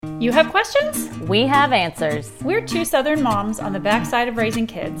You have questions? We have answers. We're two Southern moms on the backside of raising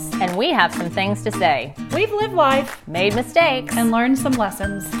kids. And we have some things to say. We've lived life, Made mistakes, and learned some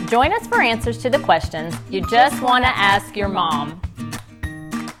lessons. Join us for answers to the questions you just want to ask your mom.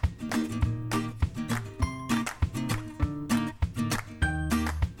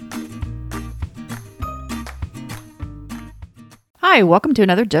 Hi, welcome to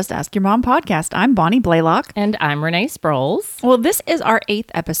another Just Ask Your Mom podcast. I'm Bonnie Blaylock. And I'm Renee Sproles. Well, this is our 8th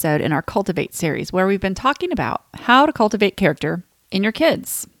episode in our Cultivate series, where we've been talking about how to cultivate character in your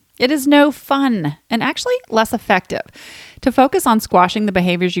kids. It is no fun and actually less effective to focus on squashing the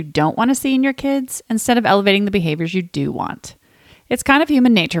behaviors you don't want to see in your kids instead of elevating the behaviors you do want. It's kind of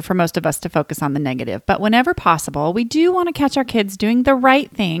human nature for most of us to focus on the negative, but whenever possible, we do want to catch our kids doing the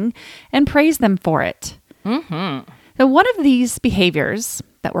right thing and praise them for it. So one of these behaviors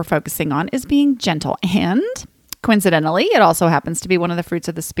that we're focusing on is being gentle, and coincidentally, it also happens to be one of the fruits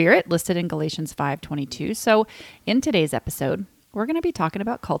of the Spirit listed in Galatians 5:22. So in today's episode, we're going to be talking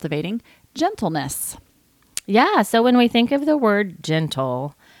about cultivating gentleness. Yeah, so when we think of the word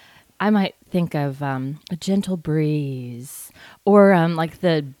gentle, I might think of a gentle breeze or like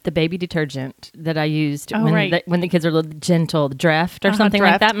the baby detergent that I used when the kids are a little gentle, Dreft or something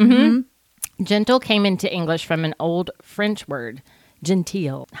like that. Mm-hmm. Gentle came into English from an old French word,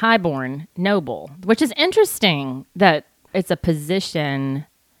 genteel, highborn, noble, which is interesting that it's a position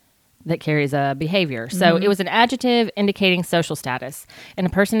that carries a behavior. So it was an adjective indicating social status, and a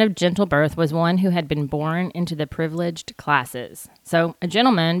person of gentle birth was one who had been born into the privileged classes. So a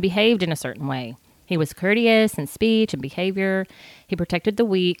gentleman behaved in a certain way. He was courteous in speech and behavior. He protected the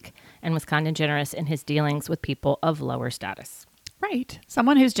weak and was kind and generous in his dealings with people of lower status. Right.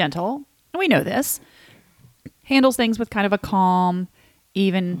 Someone who's gentle, and we know this, handles things with kind of a calm,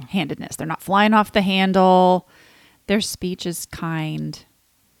 even-handedness. They're not flying off the handle. Their speech is kind.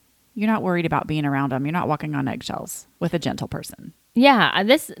 You're not worried about being around them. You're not walking on eggshells with a gentle person. Yeah,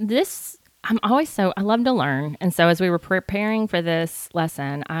 this I love to learn. And so as we were preparing for this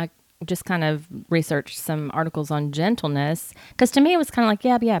lesson, I just kind of researched some articles on gentleness, because to me it was kind of like,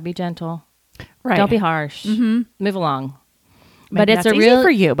 yeah, be gentle. Right. Don't be harsh. Move along. Maybe But it's that's a easy for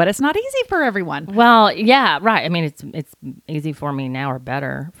you, but it's not easy for everyone. Well, yeah, right. I mean, it's easy for me now, or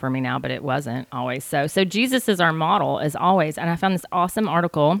better for me now, but it wasn't always so. So Jesus is our model as always. And I found this awesome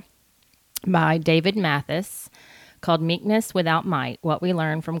article by David Mathis called Meekness Without Might, What We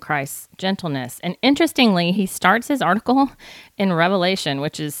Learn from Christ's Gentleness. And interestingly, he starts his article in Revelation,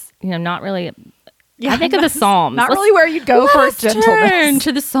 which is, not really... Yeah, I think of the Psalms. Not really where you go for gentleness. Turn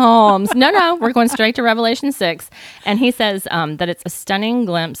to the Psalms. No, we're going straight to Revelation 6. And he says that it's a stunning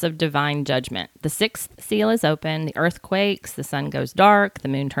glimpse of divine judgment. The sixth seal is open, the earth quakes, the sun goes dark, the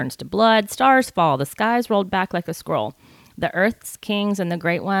moon turns to blood, stars fall, the skies rolled back like a scroll. The earth's kings and the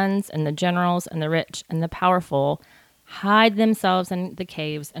great ones and the generals and the rich and the powerful hide themselves in the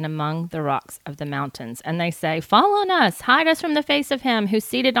caves and among the rocks of the mountains. And they say, fall on us, hide us from the face of him who's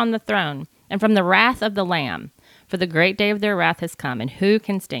seated on the throne, and from the wrath of the Lamb, for the great day of their wrath has come, and who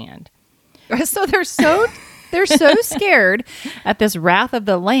can stand? So they're so scared at this wrath of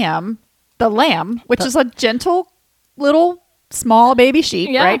the lamb, which is a gentle little small baby sheep,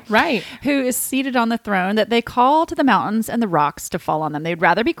 right? Right. Who is seated on the throne, that they call to the mountains and the rocks to fall on them. They'd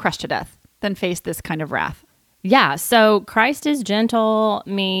rather be crushed to death than face this kind of wrath. Yeah. So Christ is gentle,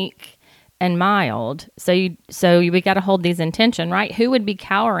 meek, and mild. So we got to hold these in tension, right? Who would be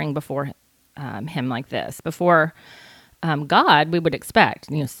cowering before him like this? Before God, we would expect,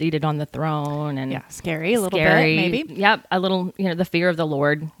 seated on the throne, and scary a little bit, maybe. Yep, a little, the fear of the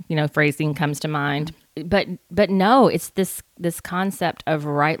Lord, phrasing comes to mind. But no, it's this concept of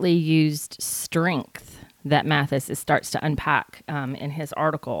rightly used strength that Mathis starts to unpack in his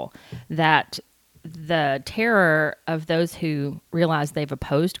article, that the terror of those who realize they've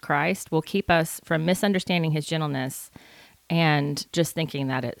opposed Christ will keep us from misunderstanding his gentleness and just thinking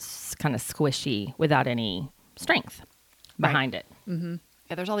that it's kind of squishy without any strength behind it. Mm-hmm.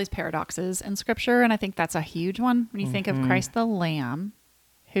 Yeah, there's all these paradoxes in Scripture, and I think that's a huge one. When you think of Christ the Lamb,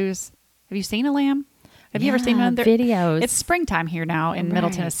 have you seen a lamb? Have you ever seen one? Videos. It's springtime here now in Middle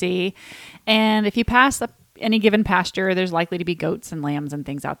Tennessee, and if you pass any given pasture, there's likely to be goats and lambs and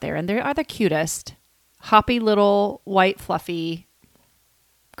things out there, and they are the cutest, hoppy little white fluffy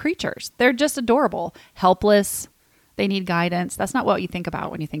creatures. They're just adorable, helpless. They need guidance. That's not what you think about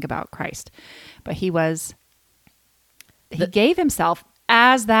when you think about Christ. But he gave himself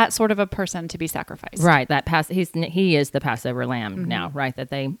as that sort of a person to be sacrificed. Right. He is the Passover lamb now, right? That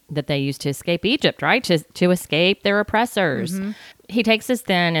they used to escape Egypt, right? To escape their oppressors. He takes us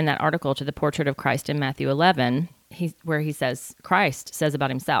then in that article to the portrait of Christ in Matthew 11, where he says, Christ says about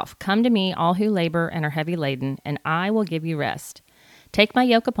himself, "Come to me, all who labor and are heavy laden, and I will give you rest. Take my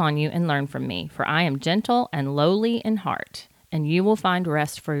yoke upon you and learn from me, for I am gentle and lowly in heart, and you will find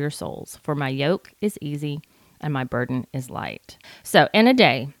rest for your souls. For my yoke is easy and my burden is light." So in a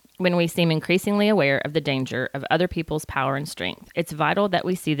day when we seem increasingly aware of the danger of other people's power and strength, it's vital that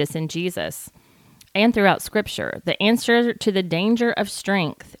we see this in Jesus and throughout Scripture. The answer to the danger of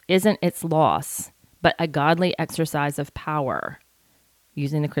strength isn't its loss, but a godly exercise of power,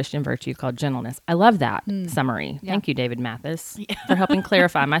 using the Christian virtue called gentleness. I love that summary. Yeah. Thank you, David Mathis, for helping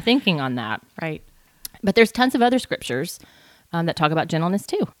clarify my thinking on that. Right. But there's tons of other scriptures that talk about gentleness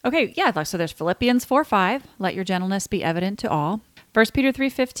too. Okay, yeah. So there's Philippians 4:5. Let your gentleness be evident to all. 1 Peter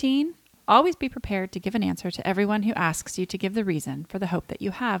 3:15. Always be prepared to give an answer to everyone who asks you to give the reason for the hope that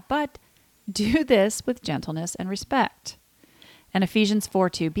you have, but do this with gentleness and respect. And Ephesians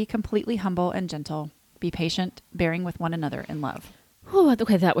 4:2. Be completely humble and gentle. Be patient, bearing with one another in love. Oh,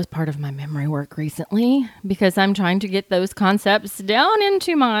 okay, that was part of my memory work recently because I'm trying to get those concepts down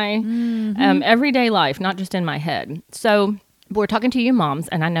into my everyday life, not just in my head. So we're talking to you moms,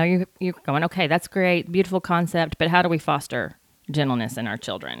 and I know you're going, okay, that's great, beautiful concept, but how do we foster gentleness in our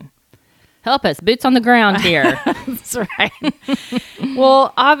children? Help us, boots on the ground here. That's right.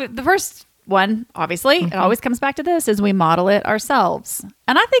 Well, the first one, obviously, it always comes back to this, is we model it ourselves.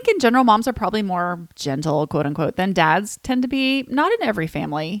 And I think in general, moms are probably more gentle, quote unquote, than dads tend to be. Not in every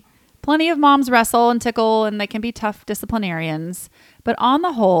family. Plenty of moms wrestle and tickle, and they can be tough disciplinarians. But on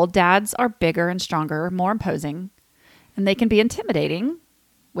the whole, dads are bigger and stronger, more imposing, and they can be intimidating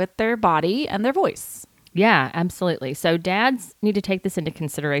with their body and their voice. Yeah, absolutely. So dads need to take this into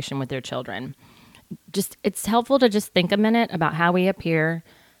consideration with their children. It's helpful to just think a minute about how we appear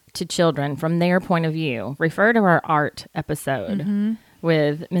to children from their point of view. Refer to our art episode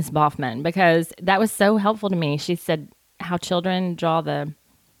with Miss Boffman, because that was so helpful to me. She said how children draw the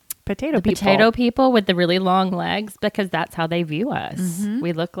potato people with the really long legs because that's how they view us.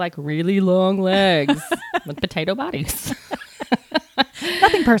 We look like really long legs with potato bodies.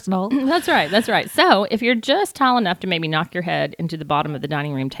 Nothing personal. That's right. So if you're just tall enough to maybe knock your head into the bottom of the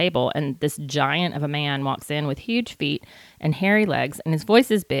dining room table, and this giant of a man walks in with huge feet and hairy legs, and his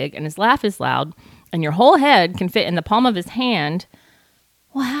voice is big and his laugh is loud, and your whole head can fit in the palm of his hand,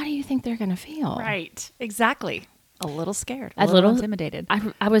 well, how do you think they're going to feel? Right. Exactly. A little scared, a little intimidated.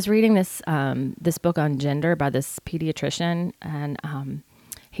 I was reading this book on gender by this pediatrician, and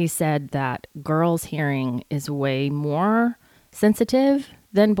he said that girls' hearing is way more sensitive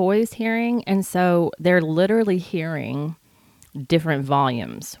than boys' hearing, and so they're literally hearing different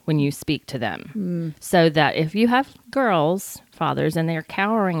volumes when you speak to them. So that if you have girls, fathers, and they're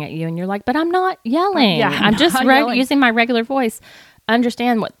cowering at you, and you're like, "But I'm not yelling. I'm just using my regular voice,"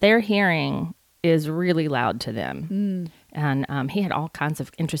 understand what they're hearing is really loud to them. And he had all kinds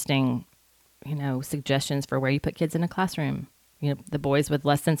of interesting, suggestions for where you put kids in a classroom. The boys with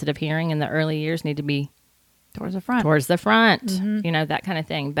less sensitive hearing in the early years need to be towards the front, that kind of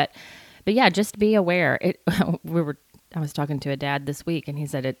thing. But yeah, just be aware. I was talking to a dad this week, and he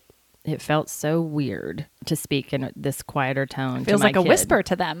said it felt so weird to speak in this quieter tone. It feels like a whisper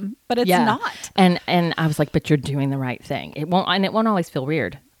to them, but it's not. And I was like, but you're doing the right thing. It won't always feel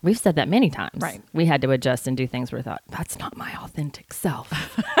weird. We've said that many times. Right. We had to adjust and do things where we thought, that's not my authentic self.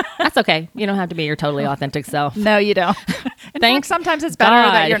 That's okay. You don't have to be your totally authentic self. No, you don't. In fact, sometimes it's better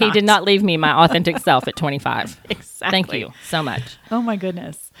that you're not. He did not leave me my authentic self at 25. Exactly. Thank you so much. Oh my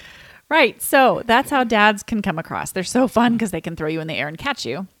goodness. Right. So that's how dads can come across. They're so fun because they can throw you in the air and catch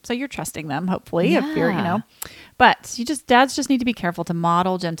you. So you're trusting them, hopefully, if you're, But dads just need to be careful to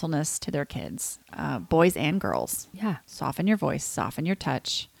model gentleness to their kids, boys and girls. Yeah. Soften your voice, soften your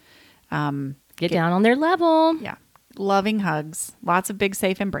touch. Get down on their level. Yeah. Loving hugs, lots of big,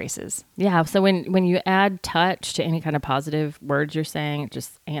 safe embraces. Yeah. So when you add touch to any kind of positive words you're saying, it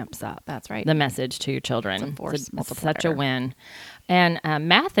just amps up. That's right. The message to your children. It's a force multiplier. Such a win. And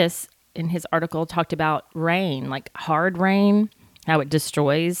Mathis, in his article, talked about rain, like hard rain, how it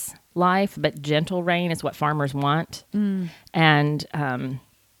destroys life, but gentle rain is what farmers want. And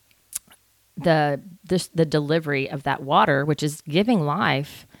the delivery of that water, which is giving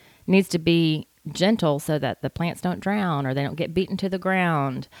life, needs to be gentle so that the plants don't drown or they don't get beaten to the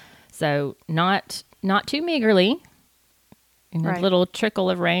ground. So not too meagerly, a little trickle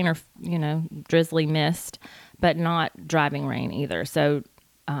of rain or drizzly mist, but not driving rain either. So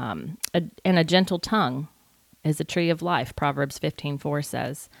and a gentle tongue is a tree of life, Proverbs 15:4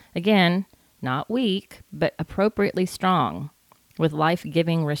 says. Again, not weak, but appropriately strong, with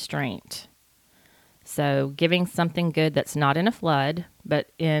life-giving restraint. So giving something good that's not in a flood,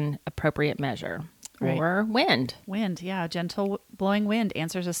 but in appropriate measure. Or wind. Wind, yeah. Gentle blowing wind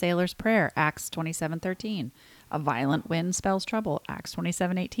answers a sailor's prayer, Acts 27:13. A violent wind spells trouble, Acts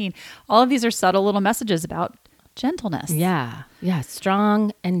 27:18. All of these are subtle little messages about gentleness. Yeah. Yeah.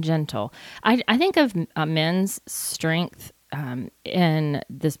 Strong and gentle. I think of men's strength in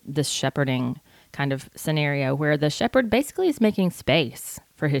this shepherding kind of scenario where the shepherd basically is making space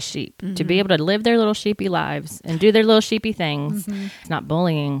for his sheep to be able to live their little sheepy lives and do their little sheepy things. It's not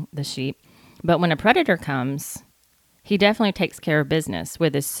bullying the sheep. But when a predator comes, he definitely takes care of business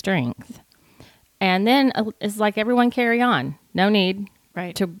with his strength. And then it's like, everyone carry on. No need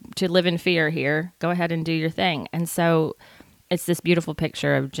to live in fear here. Go ahead and do your thing. And so it's this beautiful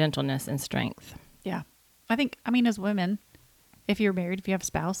picture of gentleness and strength. Yeah. I mean, as women, if you're married, if you have a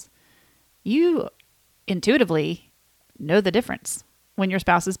spouse, you intuitively know the difference when your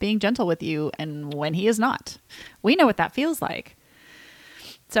spouse is being gentle with you and when he is not. We know what that feels like.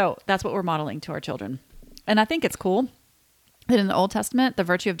 So that's what we're modeling to our children. And I think it's cool that in the Old Testament, the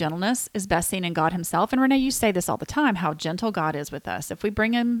virtue of gentleness is best seen in God himself. And Renee, you say this all the time, how gentle God is with us. If we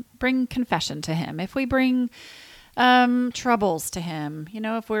bring confession to him, if we bring troubles to him,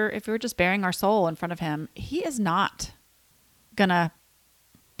 if we're just bearing our soul in front of him, he is not gonna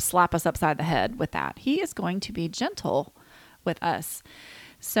slap us upside the head with that. He is going to be gentle with us.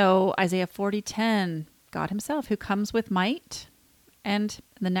 So Isaiah 40:10, God himself, who comes with might. And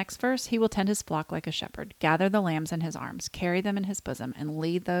in the next verse, he will tend his flock like a shepherd, gather the lambs in his arms, carry them in his bosom, and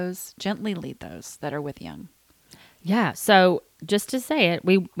gently lead those that are with young. Yeah. So just to say it,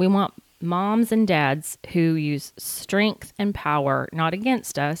 we want moms and dads who use strength and power, not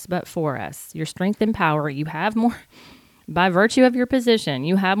against us, but for us. Your strength and power, you have more, by virtue of your position,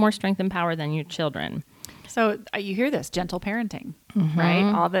 you have more strength and power than your children. So you hear this, gentle parenting,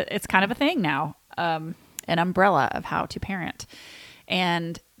 right? It's kind of a thing now, an umbrella of how to parent.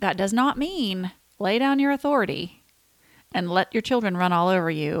 And that does not mean lay down your authority and let your children run all over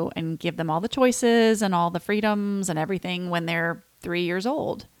you and give them all the choices and all the freedoms and everything when they're 3 years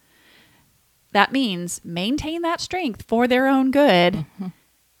old. That means maintain that strength for their own good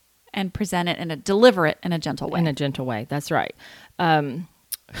and deliver it in a gentle way. In a gentle way. That's right.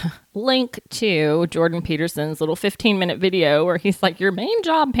 Link to Jordan Peterson's little 15-minute video where he's like, your main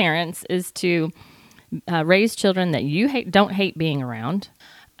job, parents, is to raise children that you don't hate being around.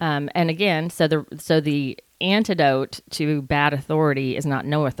 And again, so the antidote to bad authority is not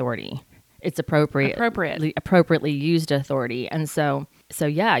no authority. It's appropriately used authority. And so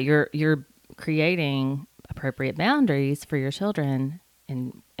yeah, you're creating appropriate boundaries for your children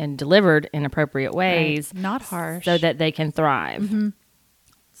and delivered in appropriate ways, right. Not harsh, so that they can thrive.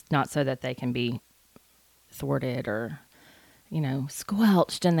 It's not so that they can be thwarted or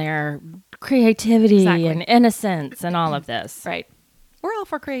squelched in their creativity and innocence and all of this. Right. We're all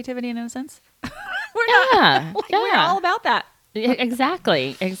for creativity and innocence. We're all about that.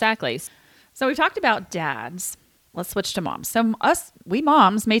 Exactly. So we talked about dads. Let's switch to moms. So we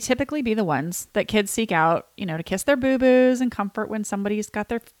moms may typically be the ones that kids seek out, to kiss their boo-boos and comfort when somebody's got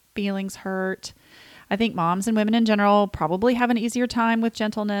their feelings hurt. I think moms and women in general probably have an easier time with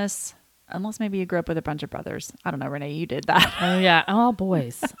gentleness. Unless maybe you grew up with a bunch of brothers. I don't know, Renee, you did that. Oh, yeah. All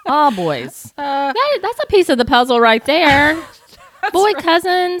boys. All boys. That's a piece of the puzzle right there. Boy right.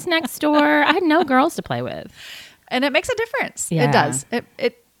 Cousins next door. I had no girls to play with. And it makes a difference. Yeah. It does.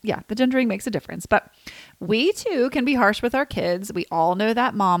 The gendering makes a difference. But we, too, can be harsh with our kids. We all know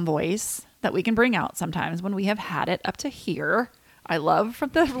that mom voice that we can bring out sometimes when we have had it up to here. I love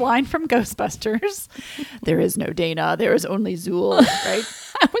from the line from Ghostbusters, there is no Dana, there is only Zool, right?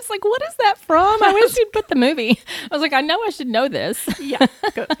 I was like, what is that from? I wish you'd put the movie. I was like, I know I should know this. Yeah,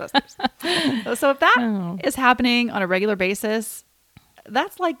 Ghostbusters. So if that is happening on a regular basis,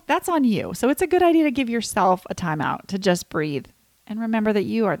 that's on you. So it's a good idea to give yourself a timeout to just breathe and remember that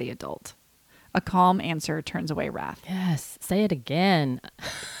you are the adult. A calm answer turns away wrath. Yes, say it again.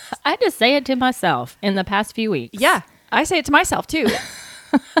 I had to say it to myself in the past few weeks. Yeah. I say it to myself too.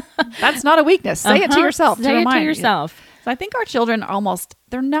 That's not a weakness. Say it to yourself. Say it to yourself. So I think our children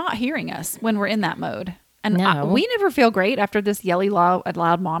they're not hearing us when we're in that mode. And we never feel great after this yelly,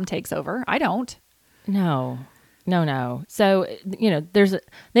 loud mom takes over. I don't. No. So, there's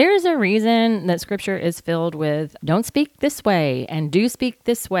a reason that scripture is filled with don't speak this way and do speak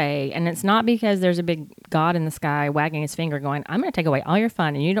this way. And it's not because there's a big God in the sky wagging his finger going, I'm going to take away all your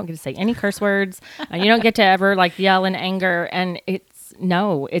fun and you don't get to say any curse words and you don't get to ever yell in anger. And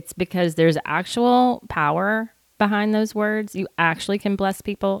it's because there's actual power behind those words. You actually can bless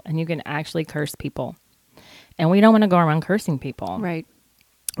people and you can actually curse people. And we don't want to go around cursing people. Right.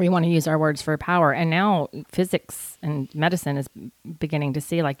 We want to use our words for power. And now physics and medicine is beginning to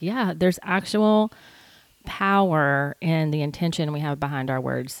see, like, yeah, there's actual power in the intention we have behind our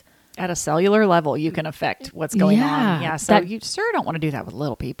words. At a cellular level, you can affect what's going on. Yeah, so you sure don't want to do that with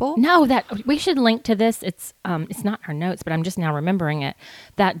little people. No, that we should link to this. It's not our notes, but I'm just now remembering it.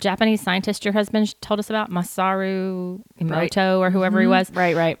 That Japanese scientist your husband told us about, Masaru Emoto, or whoever he was.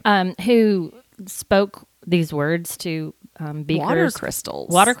 Right. Who spoke these words to beakers.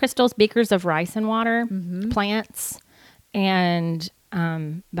 Water crystals, beakers of rice and water, plants. And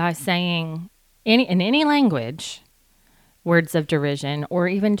by saying in any language, words of derision or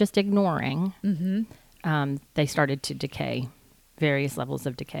even just ignoring, they started to decay, various levels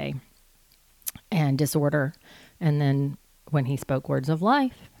of decay and disorder. And then when he spoke words of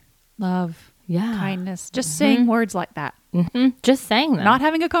life, love, yeah, kindness, just saying words like that, just saying them, not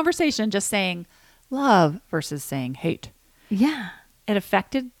having a conversation, just saying love versus saying hate. Yeah, it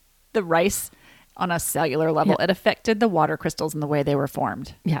affected the rice on a cellular level. It affected the water crystals and the way they were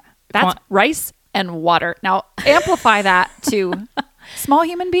formed. Yeah, that's rice and water. Now amplify that to small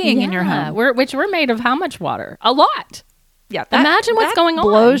human being in your home. We're made of how much water? A lot. Yeah. Imagine what's going on.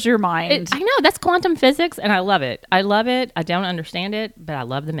 Blows your mind. I know. That's quantum physics, and I love it. I don't understand it, but I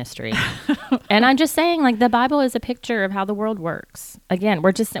love the mystery. And I'm just saying, like, the Bible is a picture of how the world works. Again,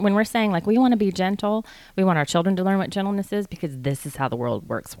 when we're saying, like, we want to be gentle, we want our children to learn what gentleness is, because this is how the world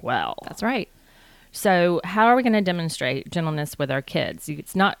works well. That's right. So how are we going to demonstrate gentleness with our kids?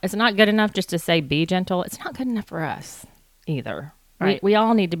 It's not good enough just to say be gentle. It's not good enough for us either. Right. We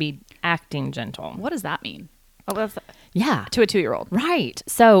all need to be acting gentle. What does that mean? Oh, yeah. To a 2-year-old. Right.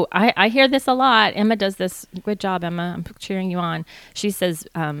 So I hear this a lot. Emma does this. Good job, Emma. I'm cheering you on. She says,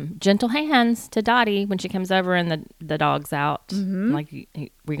 gentle hands to Dottie when she comes over and the dog's out. Like,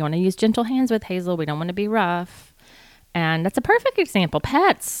 we're going to use gentle hands with Hazel. We don't want to be rough. And that's a perfect example.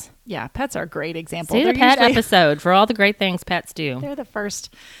 Pets. Yeah, pets are a great example. See the pet episode for all the great things pets do. They're the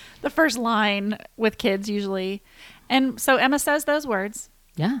first line with kids usually. And so Emma says those words.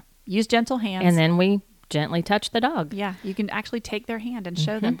 Yeah. Use gentle hands. And then we gently touch the dog. Yeah, you can actually take their hand and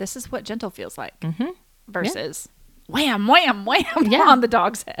show them this is what gentle feels like. Versus wham, wham, wham on the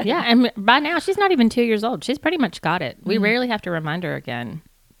dog's head. Yeah, and by now she's not even 2 years old. She's pretty much got it. We rarely have to remind her again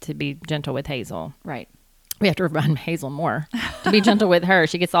to be gentle with Hazel. Right. We have to remind Hazel more to be gentle with her.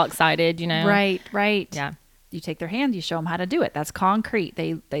 She gets all excited, you know. Right. Yeah. You take their hand, you show them how to do it. That's concrete.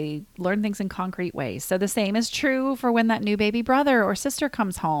 They learn things in concrete ways. So the same is true for when that new baby brother or sister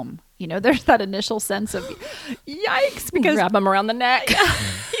comes home. You know, there's that initial sense of yikes, because grab them around the neck.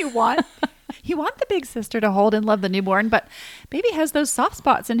 you want the big sister to hold and love the newborn, but baby has those soft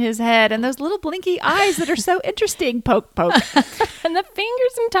spots in his head and those little blinky eyes that are so interesting. Poke. And the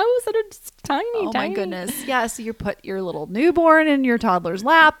fingers and toes that are just tiny. Oh my goodness. Yeah. So you put your little newborn in your toddler's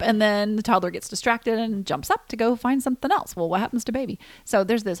lap, and then the toddler gets distracted and jumps up to go find something else. Well, what happens to baby? So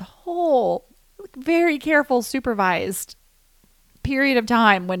there's this whole very careful, supervised period of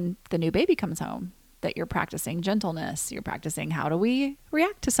time when the new baby comes home that you're practicing gentleness. You're practicing how do we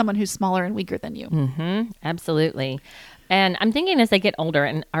react to someone who's smaller and weaker than you. Absolutely. And I'm thinking as they get older,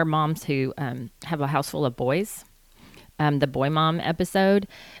 and our moms who have a house full of boys, the boy mom episode,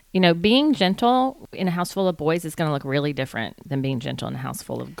 you know, being gentle in a house full of boys is going to look really different than being gentle in a house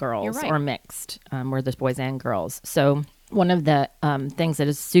full of girls, or mixed, where there's boys and girls. So one of the things that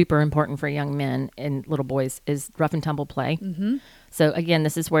is super important for young men and little boys is rough and tumble play. So again,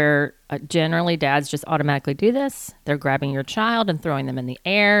 this is where generally dads just automatically do this. They're grabbing your child and throwing them in the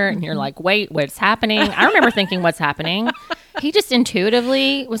air, and you're like, wait, what's happening? I remember thinking, what's happening? He just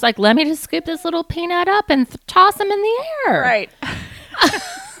intuitively was like, let me just scoop this little peanut up and toss him in the air. Right.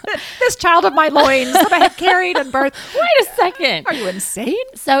 This child of my loins that I have carried and birthed. Wait a second. Are you insane?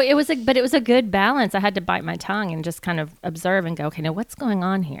 So it was a good balance. I had to bite my tongue and just kind of observe and go, okay, now what's going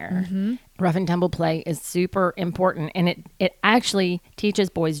on here? Rough and tumble play is super important. And it actually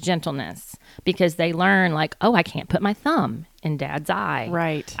teaches boys gentleness, because they learn, like, oh, I can't put my thumb in dad's eye.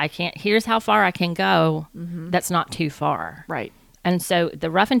 Right. I can't, here's how far I can go. That's not too far. Right. And so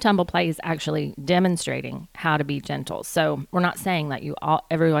the rough and tumble play is actually demonstrating how to be gentle. So we're not saying that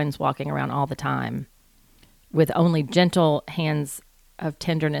everyone's walking around all the time with only gentle hands of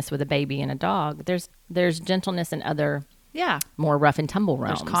tenderness with a baby and a dog. There's gentleness in other more rough and tumble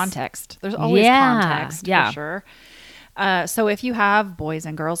realms. There's context. There's always context for sure. So if you have boys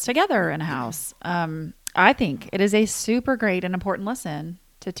and girls together in a house, I think it is a super great and important lesson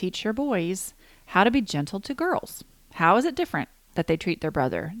to teach your boys how to be gentle to girls. How is it different that they treat their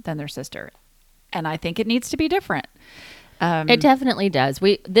brother than their sister? And I think it needs to be different. It definitely does.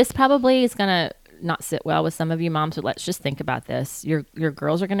 This probably is going to not sit well with some of you moms, but let's just think about this. Your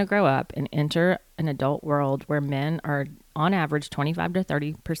girls are going to grow up and enter an adult world where men are on average 25 to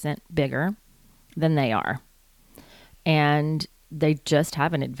 30% bigger than they are. And they just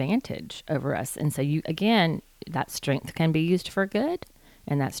have an advantage over us. And so that strength can be used for good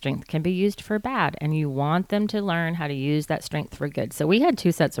and that strength can be used for bad. And you want them to learn how to use that strength for good. So we had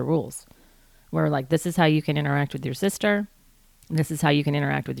 2 sets of rules. We're like, this is how you can interact with your sister. This is how you can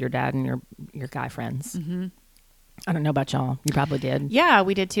interact with your dad and your guy friends. Mm-hmm. I don't know about y'all. You probably did. Yeah,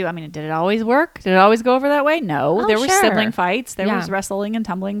 we did too. I mean, did it always work? Did it always go over that way? No. There were sibling fights. There was wrestling and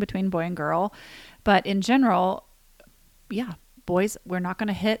tumbling between boy and girl. But in general, boys, we're not going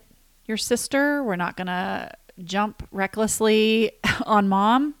to hit your sister. We're not going to jump recklessly on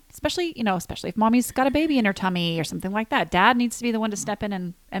mom, especially if mommy's got a baby in her tummy or something like that. Dad needs to be the one to step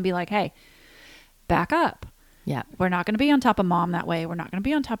in and be like, hey, back up. Yeah. We're not going to be on top of mom that way. We're not going to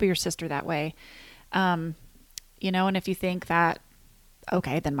be on top of your sister that way. And if you think that,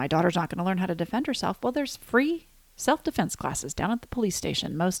 okay, then my daughter's not going to learn how to defend herself. Well, there's free self-defense classes down at the police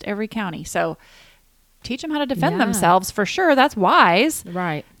station, most every county. So teach them how to defend themselves for sure. That's wise.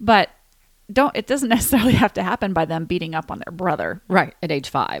 Right. But it doesn't necessarily have to happen by them beating up on their brother. Right. At age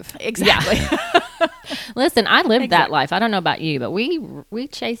 5. Exactly. Yeah. Listen, I lived that life. I don't know about you, but we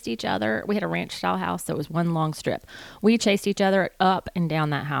chased each other. We had a ranch style house, so it was one long strip. We chased each other up and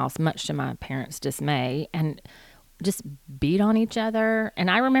down that house, much to my parents' dismay, and just beat on each other. And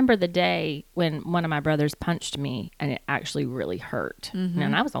I remember the day when one of my brothers punched me and it actually really hurt. Mm-hmm.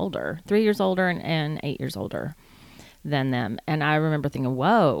 And I was older, 3 years older and 8 years older than them. And I remember thinking,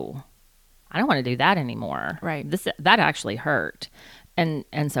 whoa, I don't want to do that anymore. Right. That actually hurt. And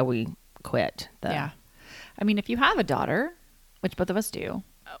so we quit. Yeah. I mean, if you have a daughter, which both of us do,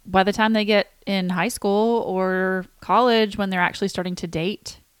 by the time they get in high school or college, when they're actually starting to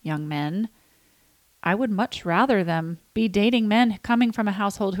date young men, I would much rather them be dating men coming from a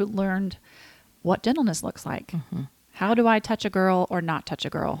household who learned what gentleness looks like. Mm-hmm. How do I touch a girl or not touch a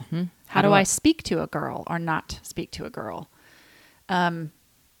girl? Mm-hmm. How do I speak to a girl or not speak to a girl?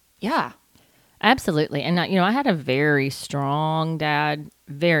 Yeah. Absolutely. And, I had a very strong dad,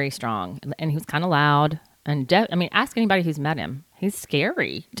 very strong. And he was kind of loud. And ask anybody who's met him. He's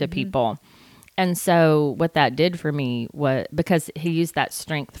scary to mm-hmm. people. And so what that did for me was, because he used that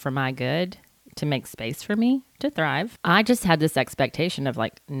strength for my good to make space for me to thrive, I just had this expectation of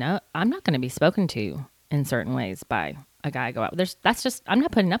like, no, I'm not going to be spoken to in certain ways by a guy I go out with. I'm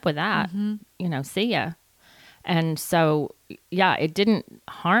not putting up with that. Mm-hmm. See ya. And so, it didn't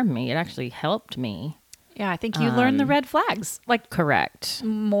harm me. It actually helped me. Yeah, I think you learned the red flags. Correct.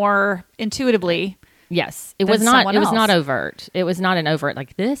 More intuitively. Yes. It was not overt. It was not an overt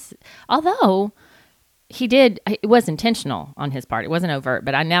like this. Although it was intentional on his part. It wasn't overt,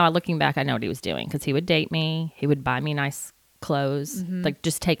 but now looking back, I know what he was doing, because he would date me. He would buy me nice clothes, mm-hmm.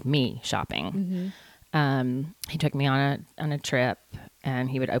 just take me shopping. Mm-hmm. He took me on a trip, and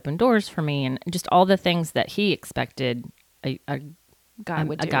he would open doors for me, and just all the things that he expected a guy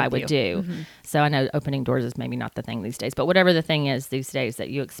would do. Mm-hmm. So I know opening doors is maybe not the thing these days, but whatever the thing is these days that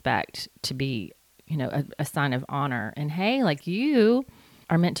you expect to be, a sign of honor. And hey, you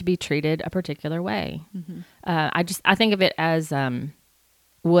are meant to be treated a particular way. Mm-hmm. I think of it as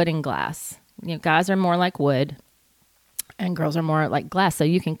wood and glass. Guys are more like wood and girls are more like glass. So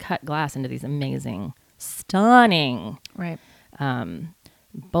you can cut glass into these amazing, stunning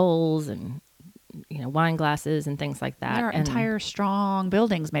bowls and wine glasses and things like that. There are entire strong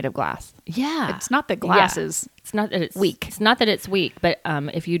buildings made of glass. Yeah. It's not that glass is it's not that it's weak. It's not that it's weak, but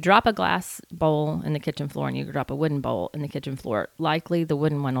if you drop a glass bowl in the kitchen floor and you drop a wooden bowl in the kitchen floor, likely the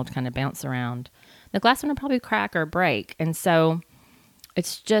wooden one will kind of bounce around. The glass one will probably crack or break. And so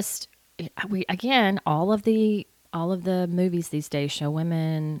it's just, all of the movies these days show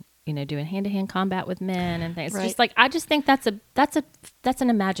women, doing hand-to-hand combat with men and things. Right. It's just I just think that's an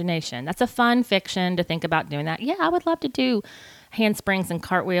imagination. That's a fun fiction to think about doing that. Yeah, I would love to do handsprings and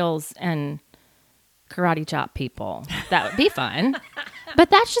cartwheels and karate chop people. That would be fun. But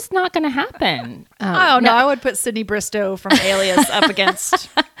that's just not going to happen. No, I would put Sydney Bristow from Alias up against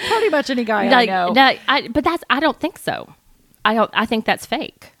pretty much any guy I know. I don't think so. I think that's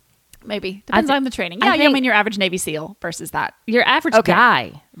fake. Maybe. Depends on the training. Yeah, I mean your average Navy SEAL versus that. Your average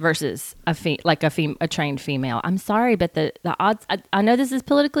guy versus a trained female. I'm sorry, but the odds, I know this is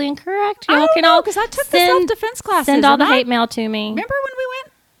politically incorrect. I don't know, because I took the self-defense classes. Send all the hate mail to me. Remember when we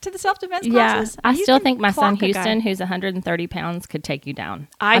went to the self-defense classes? I still think my son Houston, who's 130 pounds, could take you down.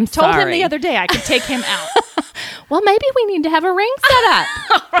 I told him the other day I could take him out. Well, maybe we need to have a ring set up.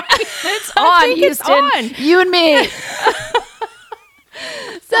 All right. It's on, Houston. It's on. You and me.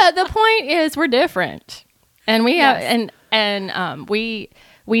 So the point is we're different. And we have, Yes. we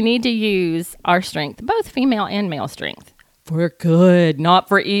need to use our strength, both female and male strength, for good, not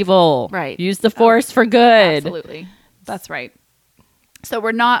for evil. Right. Use the force for good. Absolutely. That's right. So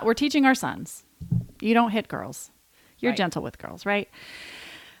we're teaching our sons, you don't hit girls. You're Right. gentle with girls, right?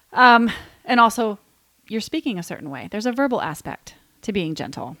 And also you're speaking a certain way. There's a verbal aspect to being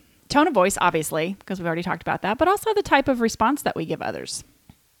gentle. Tone of voice, obviously, because we've already talked about that, but also the type of response that we give others.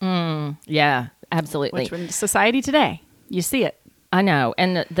 Yeah, absolutely. Which in society today, you see it. I know.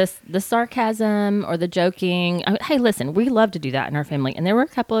 And the sarcasm or the joking. Hey, listen, we love to do that in our family. And there were a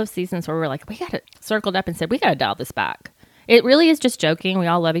couple of seasons where we were like, we got it circled up and said, we got to dial this back. It really is just joking. We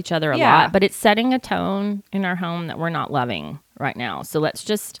all love each other a lot, but it's setting a tone in our home that we're not loving right now. So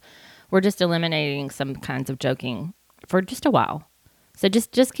we're just eliminating some kinds of joking for just a while. So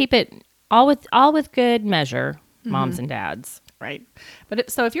just keep it all with good measure, moms and dads. Right. But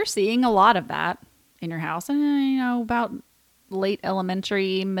so if you're seeing a lot of that in your house, and about late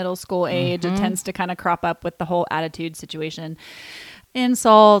elementary, middle school age, it tends to kind of crop up with the whole attitude situation,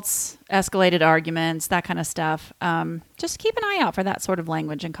 insults, escalated arguments, that kind of stuff. Just keep an eye out for that sort of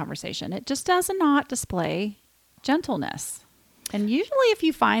language and conversation. It just does not display gentleness. And usually if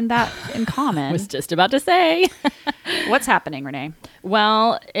you find that in common, I was just about to say. What's happening, Renee?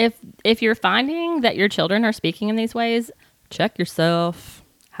 Well, if you're finding that your children are speaking in these ways, check yourself.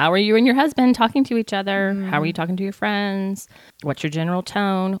 How are you and your husband talking to each other? How are you talking to your friends? What's your general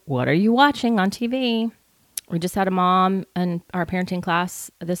tone? What are you watching on TV? We just had a mom in our parenting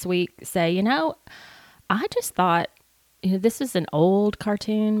class this week say, I just thought, this is an old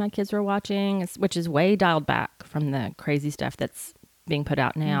cartoon my kids were watching, which is way dialed back from the crazy stuff that's being put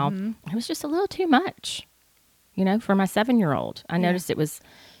out now. It was just a little too much, for my 7-year-old. I noticed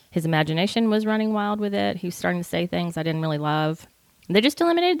his imagination was running wild with it. He was starting to say things I didn't really love. They just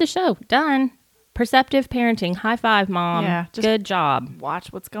eliminated the show. Done. Perceptive parenting. High five, Mom. Yeah, just good job.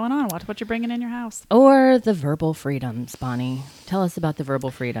 Watch what's going on. Watch what you're bringing in your house. Or the verbal freedoms, Bonnie. Tell us about the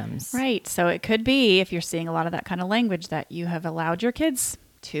verbal freedoms. Right. So it could be, if you're seeing a lot of that kind of language, that you have allowed your kids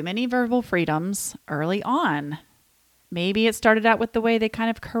too many verbal freedoms early on. Maybe it started out with the way they kind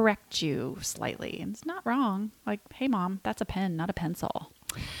of correct you slightly. And it's not wrong. Like, hey, Mom, that's a pen, not a pencil.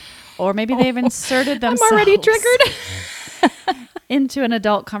 Or maybe they've inserted themselves I'm already triggered. into an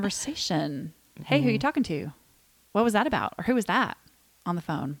adult conversation. Hey, who are you talking to? What was that about? Or who was that on the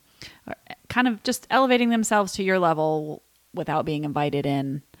phone? Or kind of just elevating themselves to your level without being invited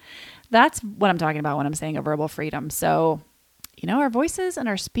in. That's what I'm talking about when I'm saying a verbal freedom. So, our voices and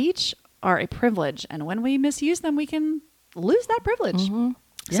our speech are a privilege. And when we misuse them, we can lose that privilege. Yeah.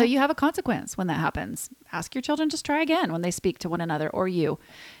 So you have a consequence when that happens. Ask your children to try again when they speak to one another or you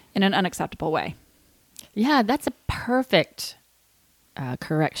in an unacceptable way. Yeah, that's a perfect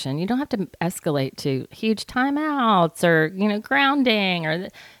correction. You don't have to escalate to huge timeouts or grounding or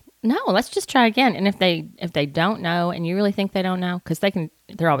no. Let's just try again. And if they don't know, and you really think they don't know, because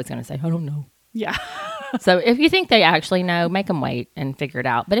they're always going to say, I don't know. Yeah. So if you think they actually know, make them wait and figure it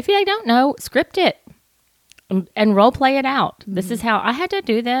out. But if they don't know, script it and role play it out. This is how I had to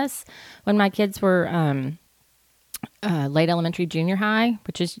do this when my kids were late elementary, junior high,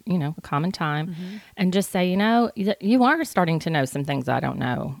 which is, a common time, and just say, you are starting to know some things I don't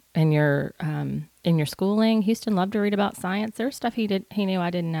know in your schooling. Houston loved to read about science. There's stuff he knew I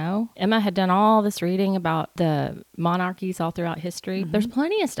didn't know. Emma had done all this reading about the monarchies all throughout history. There's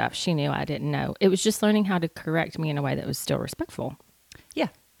plenty of stuff she knew I didn't know. It was just learning how to correct me in a way that was still respectful. Yeah.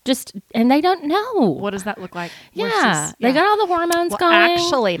 And they don't know. What does that look like? Yeah. They got all the hormones going.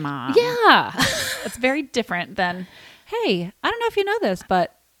 Actually, Mom. Yeah. It's very different than, hey, I don't know if you know this,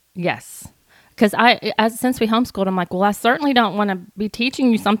 but. Yes. Because since we homeschooled, I'm like, well, I certainly don't want to be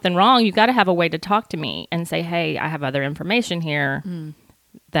teaching you something wrong. You got to have a way to talk to me and say, hey, I have other information here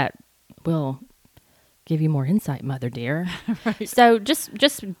that will give you more insight, mother dear. Right. So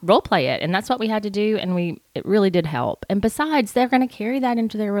just role play it. And that's what we had to do. And it really did help. And besides, they're going to carry that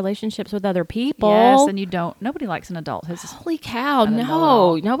into their relationships with other people. Yes. And nobody likes an adult who's holy cow.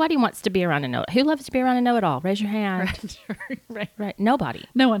 No, nobody wants to be around a know-it-all. Who loves to be around a know-it-all? Raise your hand. Right. Nobody.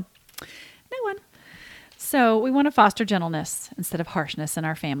 No one. So we want to foster gentleness instead of harshness in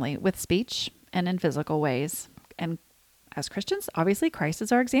our family with speech and in physical ways. And as Christians, obviously Christ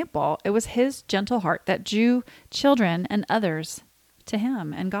is our example. It was his gentle heart that drew children and others to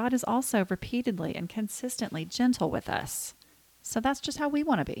him. And God is also repeatedly and consistently gentle with us. So that's just how we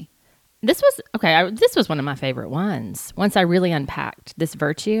want to be. This was one of my favorite ones. Once I really unpacked this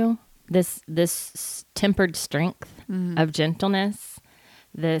virtue, this tempered strength of gentleness,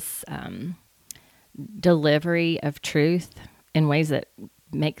 this delivery of truth in ways that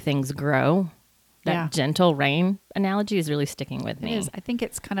make things grow. That gentle rain analogy is really sticking with me. It is. I think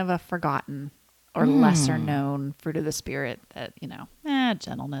it's kind of a forgotten or lesser known fruit of the Spirit that,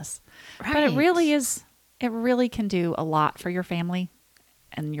 gentleness. Right. But it really is, it really can do a lot for your family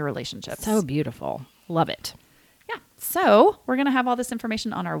and your relationships. So beautiful. Love it. Yeah. So we're going to have all this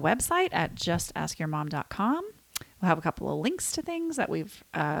information on our website at justaskyourmom.com. We'll have a couple of links to things that we've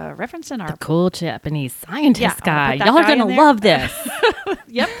referenced in our... The cool Japanese scientist guy. Y'all are going to love this.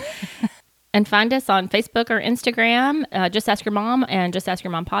 Yep. And find us on Facebook or Instagram, Just Ask Your Mom and Just Ask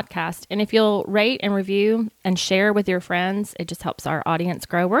Your Mom podcast. And if you'll rate and review and share with your friends, it just helps our audience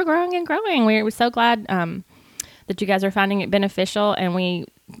grow. We're growing and growing. We're so glad that you guys are finding it beneficial. And we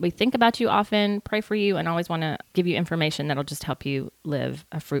think about you often, pray for you, and always want to give you information that'll just help you live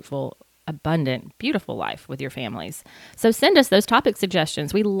a fruitful, abundant, beautiful life with your families. So send us those topic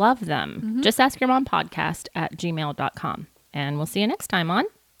suggestions. We love them. Just Ask Your Mom podcast at gmail.com. And we'll see you next time on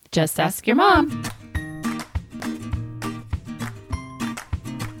Just Ask Your Mom.